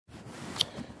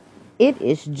It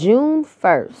is June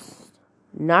 1st,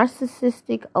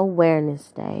 Narcissistic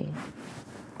Awareness Day.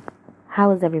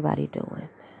 How is everybody doing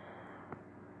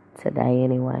today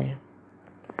anyway?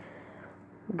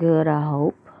 Good, I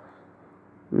hope.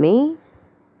 Me?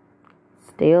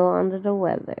 Still under the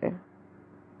weather.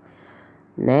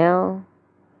 Now,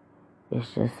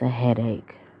 it's just a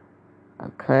headache.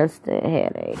 A constant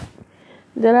headache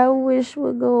that I wish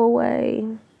would go away.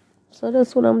 So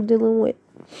that's what I'm dealing with.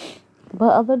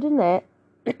 But other than that,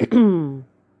 it's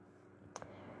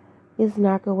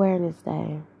Narc Awareness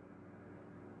Day.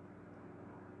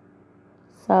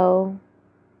 So,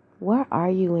 where are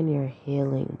you in your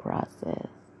healing process?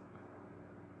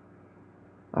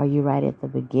 Are you right at the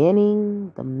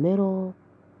beginning, the middle,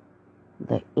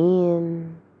 the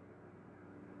end?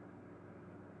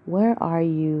 Where are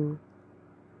you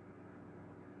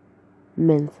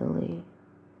mentally,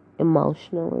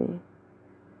 emotionally?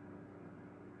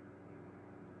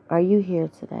 Are you here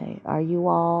today? Are you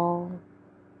all,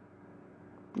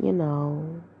 are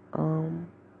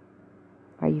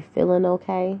you feeling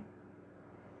okay?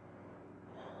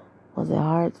 Was it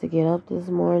hard to get up this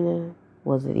morning?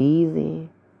 Was it easy?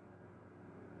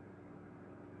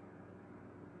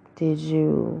 Did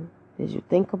you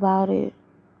think about it?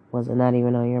 Was it not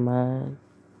even on your mind?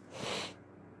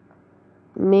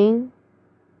 Me?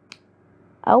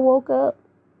 I woke up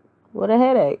with a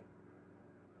headache.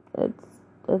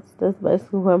 That's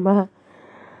basically where my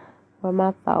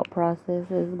thought process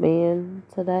has been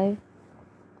today.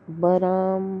 But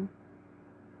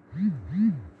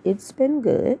it's been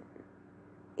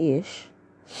good-ish.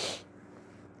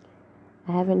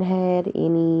 I haven't had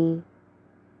any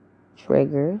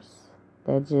triggers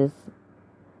that just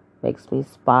makes me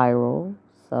spiral,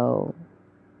 so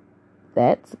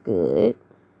that's good.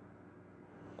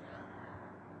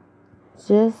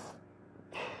 Just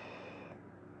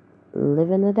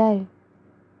living the day.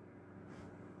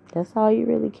 That's all you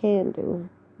really can do,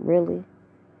 really.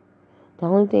 The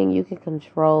only thing you can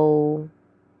control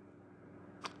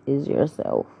is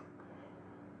yourself.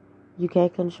 You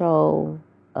can't control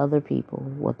other people,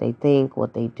 what they think,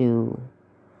 what they do.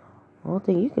 The only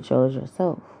thing you control is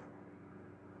yourself.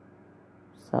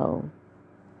 So,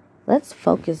 let's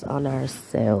focus on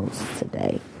ourselves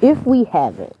today. If we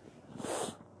haven't,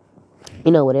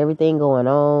 with everything going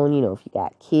on, if you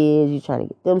got kids, you're trying to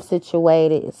get them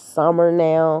situated. It's summer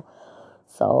now.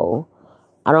 So,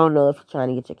 I don't know if you're trying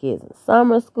to get your kids in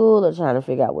summer school or trying to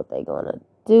figure out what they're going to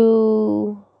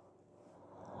do.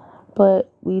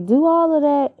 But we do all of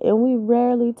that, and we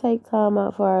rarely take time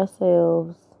out for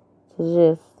ourselves to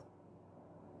just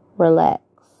relax.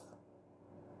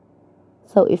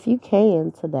 So if you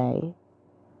can today,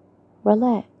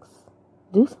 relax.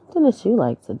 Do something that you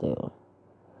like to do.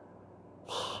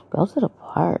 Go to the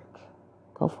park.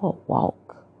 Go for a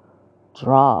walk.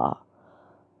 Draw.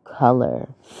 Color.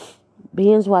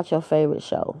 Binge watch your favorite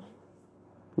show.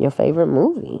 Your favorite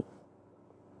movie.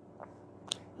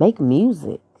 Make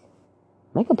music.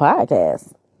 Make a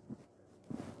podcast.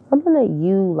 Something that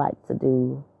you like to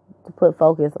do to put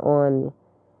focus on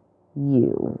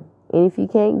you. And if you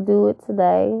can't do it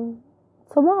today,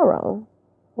 tomorrow.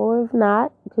 Or if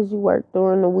not, because you work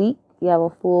during the week, you have a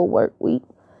full work week,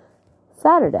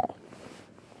 Saturday.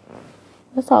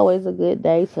 That's always a good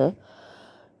day to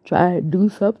try and do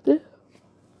something.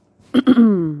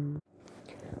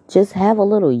 Just have a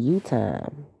little you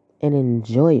time and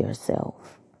enjoy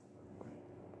yourself.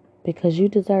 Because you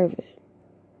deserve it.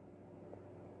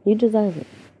 You deserve it.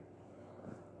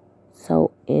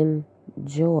 So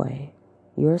enjoy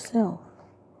yourself.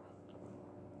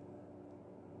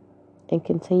 And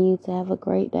continue to have a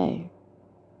great day.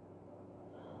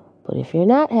 But if you're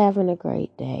not having a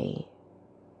great day,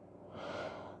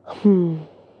 if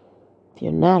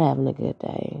you're not having a good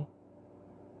day,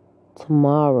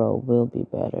 tomorrow will be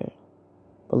better.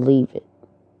 Believe it.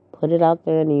 Put it out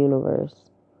there in the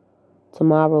universe.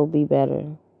 Tomorrow will be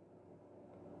better.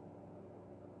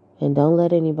 And don't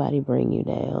let anybody bring you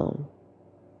down.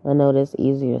 I know that's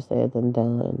easier said than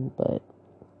done, but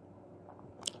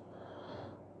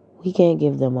we can't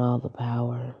give them all the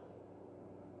power.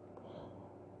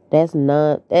 That's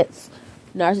narcissistic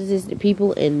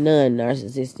people and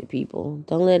non-narcissistic people.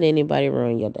 Don't let anybody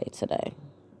ruin your day today.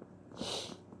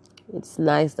 It's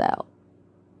nice out.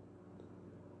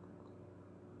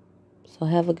 So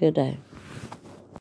have a good day.